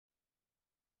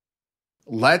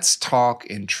Let's talk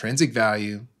intrinsic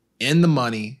value, in the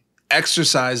money,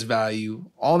 exercise value,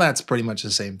 all that's pretty much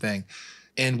the same thing.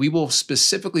 And we will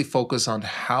specifically focus on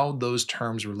how those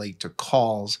terms relate to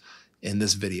calls in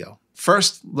this video.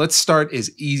 First, let's start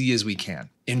as easy as we can.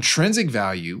 Intrinsic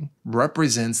value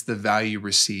represents the value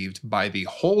received by the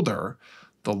holder,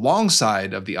 the long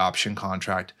side of the option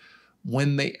contract,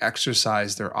 when they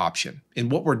exercise their option.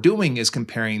 And what we're doing is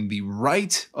comparing the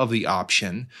right of the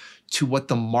option to what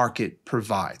the market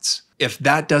provides. If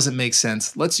that doesn't make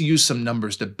sense, let's use some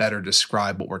numbers to better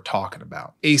describe what we're talking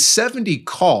about. A 70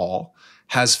 call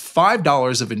has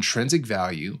 $5 of intrinsic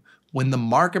value when the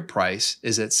market price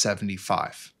is at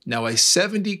 75. Now, a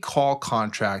 70 call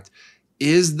contract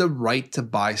is the right to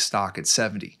buy stock at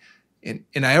 70. And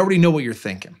I already know what you're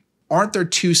thinking. Aren't there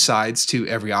two sides to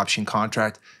every option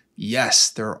contract? Yes,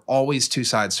 there are always two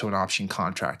sides to an option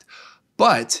contract.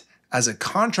 But as a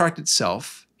contract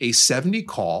itself, a 70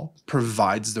 call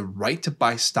provides the right to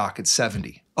buy stock at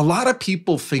 70. A lot of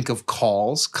people think of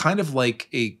calls kind of like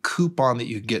a coupon that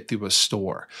you get through a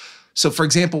store. So for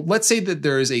example, let's say that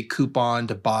there is a coupon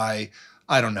to buy,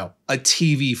 I don't know, a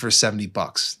TV for 70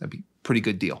 bucks. That'd be a pretty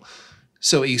good deal.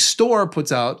 So a store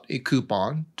puts out a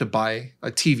coupon to buy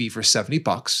a TV for 70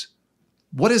 bucks.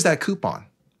 What is that coupon?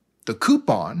 The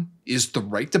coupon is the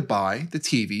right to buy the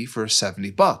TV for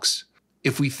 70 bucks.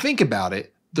 If we think about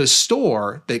it, the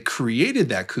store that created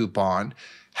that coupon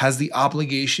has the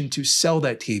obligation to sell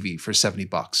that TV for 70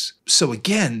 bucks. So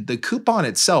again, the coupon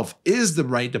itself is the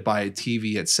right to buy a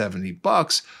TV at 70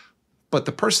 bucks, but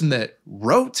the person that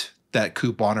wrote that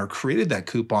coupon or created that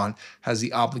coupon has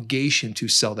the obligation to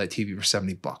sell that TV for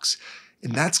 70 bucks.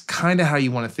 And that's kind of how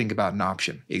you want to think about an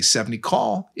option. A 70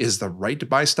 call is the right to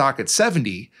buy stock at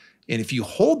 70. And if you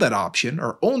hold that option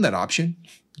or own that option,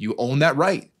 you own that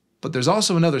right. But there's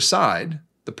also another side.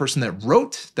 The person that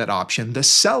wrote that option, the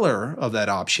seller of that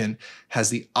option,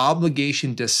 has the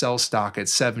obligation to sell stock at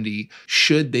 70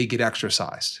 should they get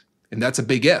exercised. And that's a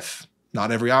big if.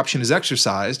 Not every option is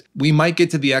exercised. We might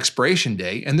get to the expiration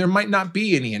day and there might not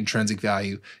be any intrinsic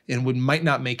value and might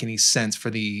not make any sense for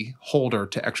the holder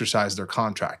to exercise their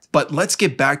contract. But let's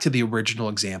get back to the original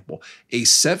example. A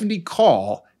 70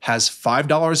 call has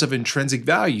 $5 of intrinsic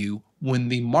value when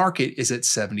the market is at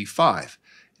 75.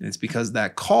 And it's because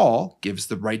that call gives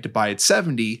the right to buy at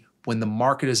 70 when the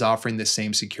market is offering the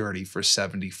same security for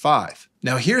 75.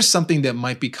 Now, here's something that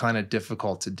might be kind of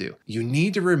difficult to do. You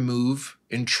need to remove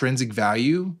intrinsic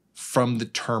value from the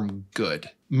term good,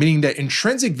 meaning that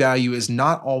intrinsic value is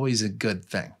not always a good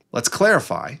thing. Let's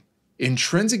clarify.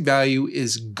 Intrinsic value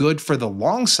is good for the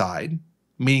long side,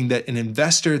 meaning that an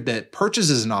investor that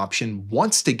purchases an option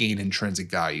wants to gain intrinsic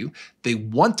value. They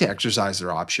want to exercise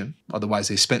their option. Otherwise,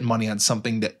 they spent money on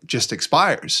something that just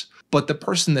expires. But the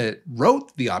person that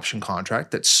wrote the option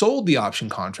contract, that sold the option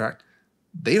contract,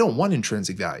 they don't want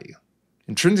intrinsic value.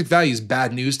 Intrinsic value is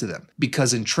bad news to them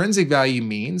because intrinsic value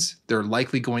means they're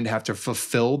likely going to have to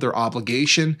fulfill their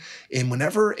obligation. And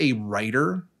whenever a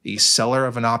writer, a seller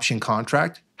of an option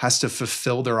contract, has to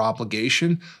fulfill their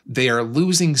obligation, they are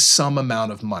losing some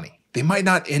amount of money. They might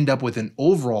not end up with an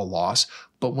overall loss,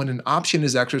 but when an option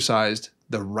is exercised,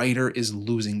 the writer is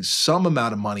losing some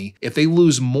amount of money. If they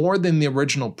lose more than the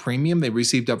original premium they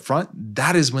received up front,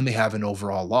 that is when they have an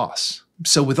overall loss.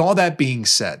 So with all that being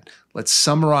said, let's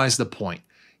summarize the point.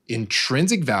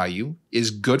 Intrinsic value is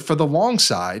good for the long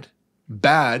side,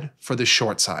 bad for the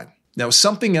short side. Now,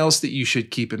 something else that you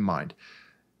should keep in mind.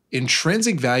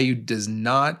 Intrinsic value does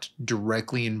not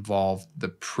directly involve the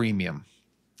premium.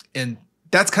 And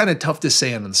that's kind of tough to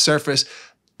say on the surface.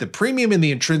 The premium and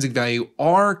the intrinsic value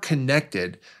are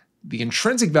connected. The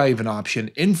intrinsic value of an option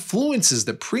influences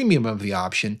the premium of the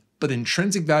option, but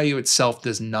intrinsic value itself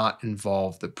does not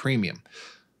involve the premium.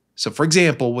 So for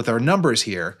example, with our numbers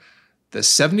here, the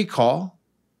 70 call,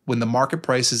 when the market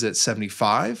price is at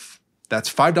 75,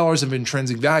 that's $5 of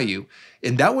intrinsic value.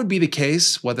 And that would be the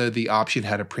case whether the option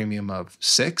had a premium of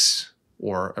 6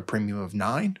 or a premium of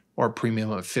 9 or a premium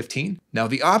of 15. Now,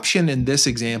 the option in this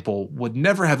example would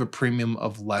never have a premium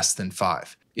of less than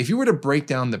 5. If you were to break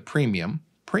down the premium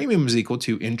is equal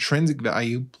to intrinsic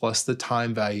value plus the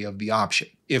time value of the option.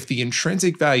 If the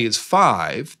intrinsic value is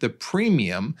 5, the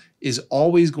premium is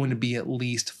always going to be at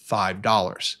least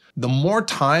 $5. The more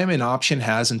time an option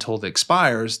has until it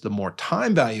expires, the more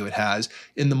time value it has,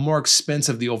 and the more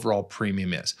expensive the overall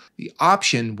premium is. The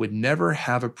option would never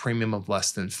have a premium of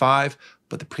less than 5,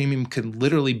 but the premium could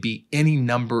literally be any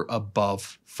number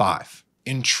above 5.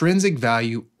 Intrinsic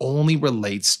value only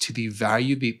relates to the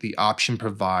value that the option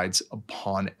provides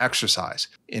upon exercise.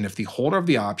 And if the holder of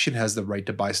the option has the right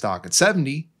to buy stock at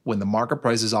 70, when the market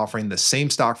price is offering the same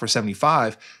stock for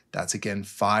 75, that's again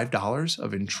 $5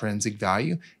 of intrinsic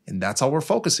value, and that's all we're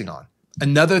focusing on.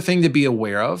 Another thing to be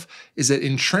aware of is that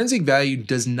intrinsic value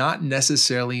does not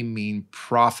necessarily mean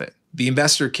profit. The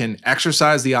investor can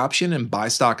exercise the option and buy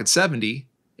stock at 70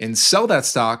 and sell that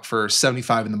stock for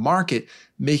 75 in the market,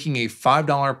 making a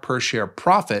 $5 per share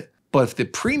profit. But if the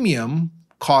premium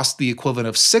costs the equivalent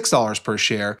of $6 per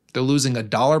share, they're losing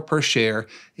 $1 per share.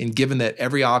 And given that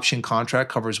every option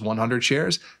contract covers 100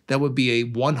 shares, that would be a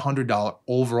 $100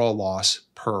 overall loss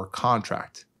per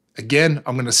contract. Again,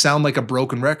 I'm going to sound like a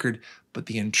broken record, but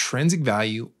the intrinsic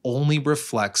value only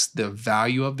reflects the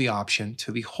value of the option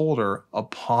to the holder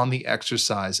upon the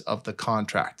exercise of the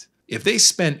contract. If they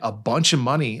spent a bunch of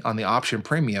money on the option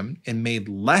premium and made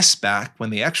less back when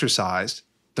they exercised,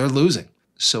 they're losing.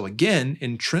 So again,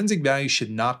 intrinsic value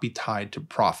should not be tied to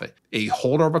profit. A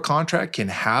holder of a contract can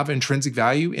have intrinsic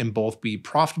value and both be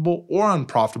profitable or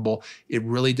unprofitable. It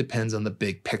really depends on the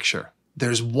big picture.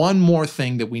 There's one more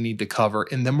thing that we need to cover,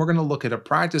 and then we're going to look at a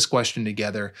practice question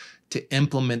together to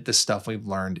implement the stuff we've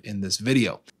learned in this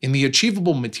video. In the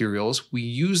Achievable materials, we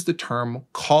use the term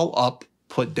call up,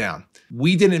 put down.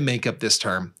 We didn't make up this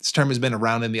term. This term has been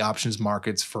around in the options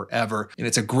markets forever, and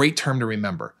it's a great term to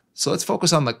remember. So let's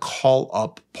focus on the call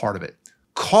up part of it.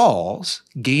 Calls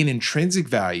gain intrinsic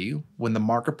value when the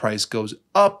market price goes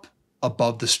up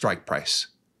above the strike price.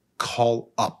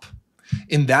 Call up.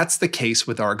 And that's the case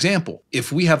with our example.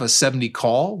 If we have a 70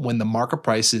 call when the market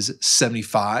price is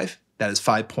 75, that is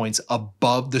 5 points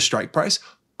above the strike price,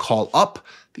 call up,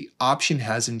 the option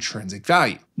has intrinsic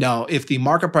value. Now, if the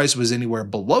market price was anywhere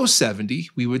below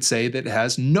 70, we would say that it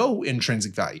has no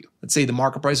intrinsic value. Let's say the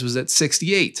market price was at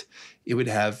 68. It would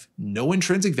have no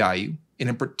intrinsic value. And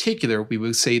in particular, we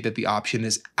would say that the option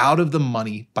is out of the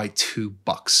money by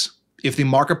 $2. If the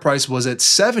market price was at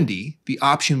 70, the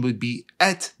option would be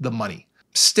at the money.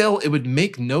 Still, it would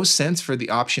make no sense for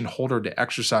the option holder to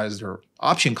exercise their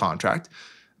option contract. I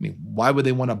mean, why would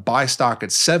they want to buy stock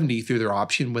at 70 through their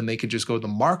option when they could just go to the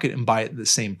market and buy it at the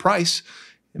same price?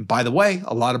 And by the way,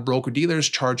 a lot of broker-dealers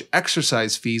charge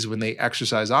exercise fees when they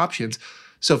exercise options.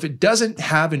 So if it doesn't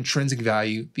have intrinsic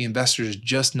value, the investor is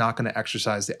just not going to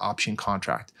exercise the option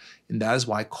contract. And that is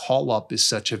why call up is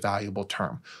such a valuable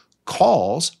term.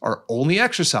 Calls are only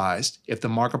exercised if the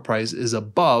market price is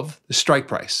above the strike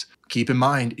price. Keep in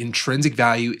mind, intrinsic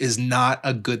value is not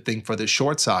a good thing for the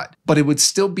short side, but it would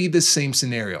still be the same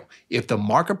scenario. If the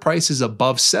market price is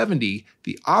above 70,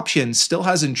 the option still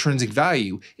has intrinsic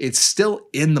value. It's still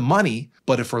in the money,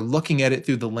 but if we're looking at it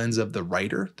through the lens of the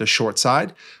writer, the short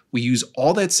side, we use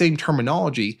all that same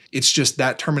terminology. It's just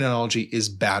that terminology is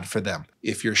bad for them.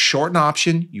 If you're short an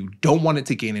option, you don't want it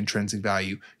to gain intrinsic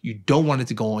value. You don't want it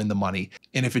to go in the money.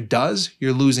 And if it does,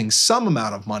 you're losing some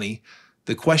amount of money.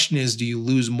 The question is, do you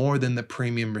lose more than the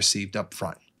premium received up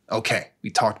front? Okay, we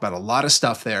talked about a lot of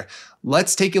stuff there.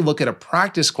 Let's take a look at a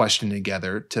practice question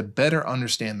together to better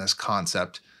understand this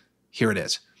concept. Here it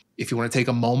is. If you want to take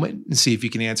a moment and see if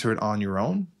you can answer it on your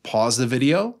own, pause the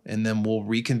video, and then we'll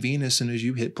reconvene as soon as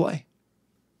you hit play.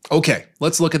 Okay,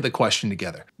 let's look at the question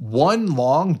together. One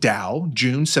long Dow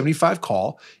June 75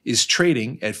 call is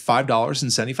trading at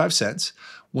 $5.75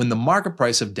 when the market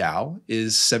price of Dow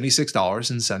is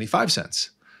 $76.75.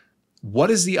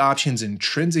 What is the option's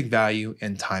intrinsic value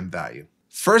and time value?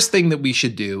 First thing that we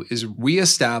should do is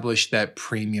reestablish that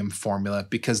premium formula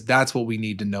because that's what we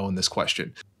need to know in this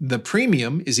question. The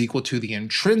premium is equal to the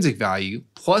intrinsic value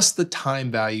plus the time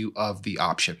value of the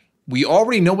option. We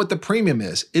already know what the premium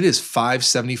is. It is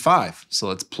 $5.75. So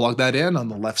let's plug that in on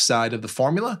the left side of the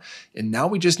formula. And now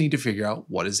we just need to figure out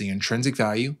what is the intrinsic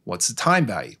value, what's the time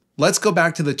value. Let's go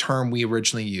back to the term we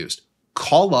originally used.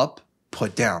 Call up,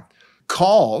 put down.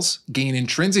 Calls gain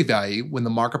intrinsic value when the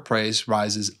market price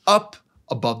rises up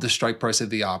above the strike price of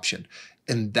the option.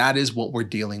 And that is what we're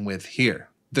dealing with here.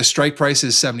 The strike price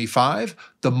is 75.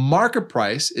 The market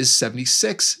price is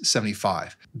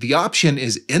 76.75. The option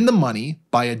is in the money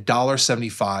by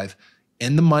 $1.75.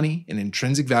 In the money and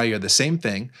intrinsic value are the same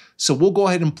thing. So we'll go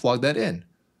ahead and plug that in.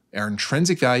 Our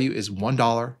intrinsic value is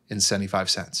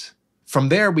 $1.75. From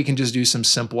there, we can just do some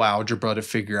simple algebra to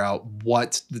figure out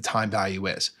what the time value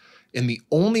is. And the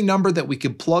only number that we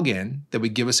could plug in that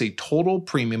would give us a total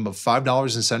premium of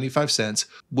 $5.75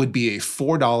 would be a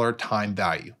 $4 time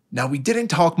value. Now, we didn't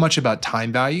talk much about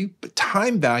time value, but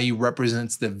time value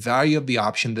represents the value of the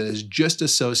option that is just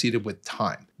associated with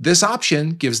time. This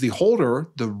option gives the holder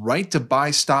the right to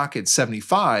buy stock at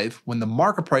 75 when the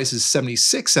market price is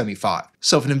 76.75.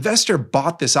 So if an investor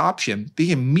bought this option,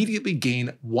 they immediately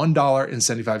gain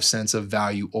 $1.75 of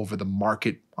value over the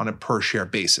market on a per share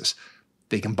basis.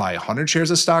 They can buy 100 shares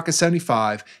of stock at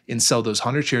 75 and sell those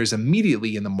 100 shares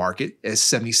immediately in the market at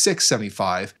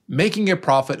 76.75, making a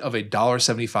profit of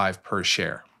 $1.75 per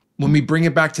share. When we bring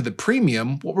it back to the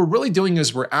premium, what we're really doing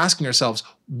is we're asking ourselves,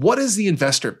 what is the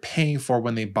investor paying for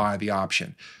when they buy the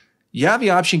option? Yeah, the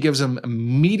option gives them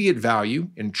immediate value,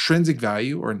 intrinsic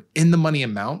value, or an in-the-money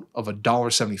amount of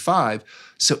 $1.75.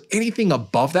 So anything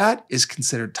above that is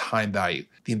considered time value.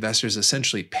 The investor is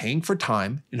essentially paying for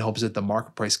time in hopes that the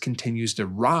market price continues to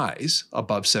rise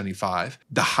above 75.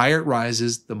 The higher it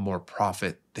rises, the more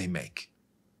profit they make.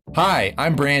 Hi,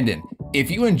 I'm Brandon. If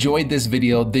you enjoyed this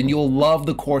video, then you'll love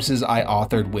the courses I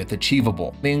authored with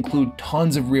Achievable. They include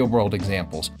tons of real-world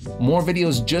examples, more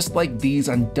videos just like these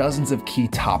on dozens of key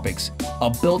topics, a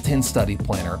built-in study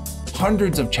planner,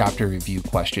 hundreds of chapter review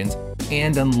questions,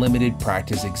 and unlimited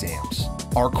practice exams.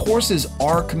 Our courses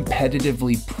are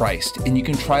competitively priced, and you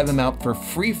can try them out for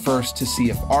free first to see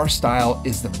if our style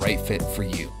is the right fit for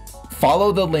you.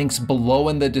 Follow the links below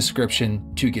in the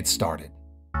description to get started.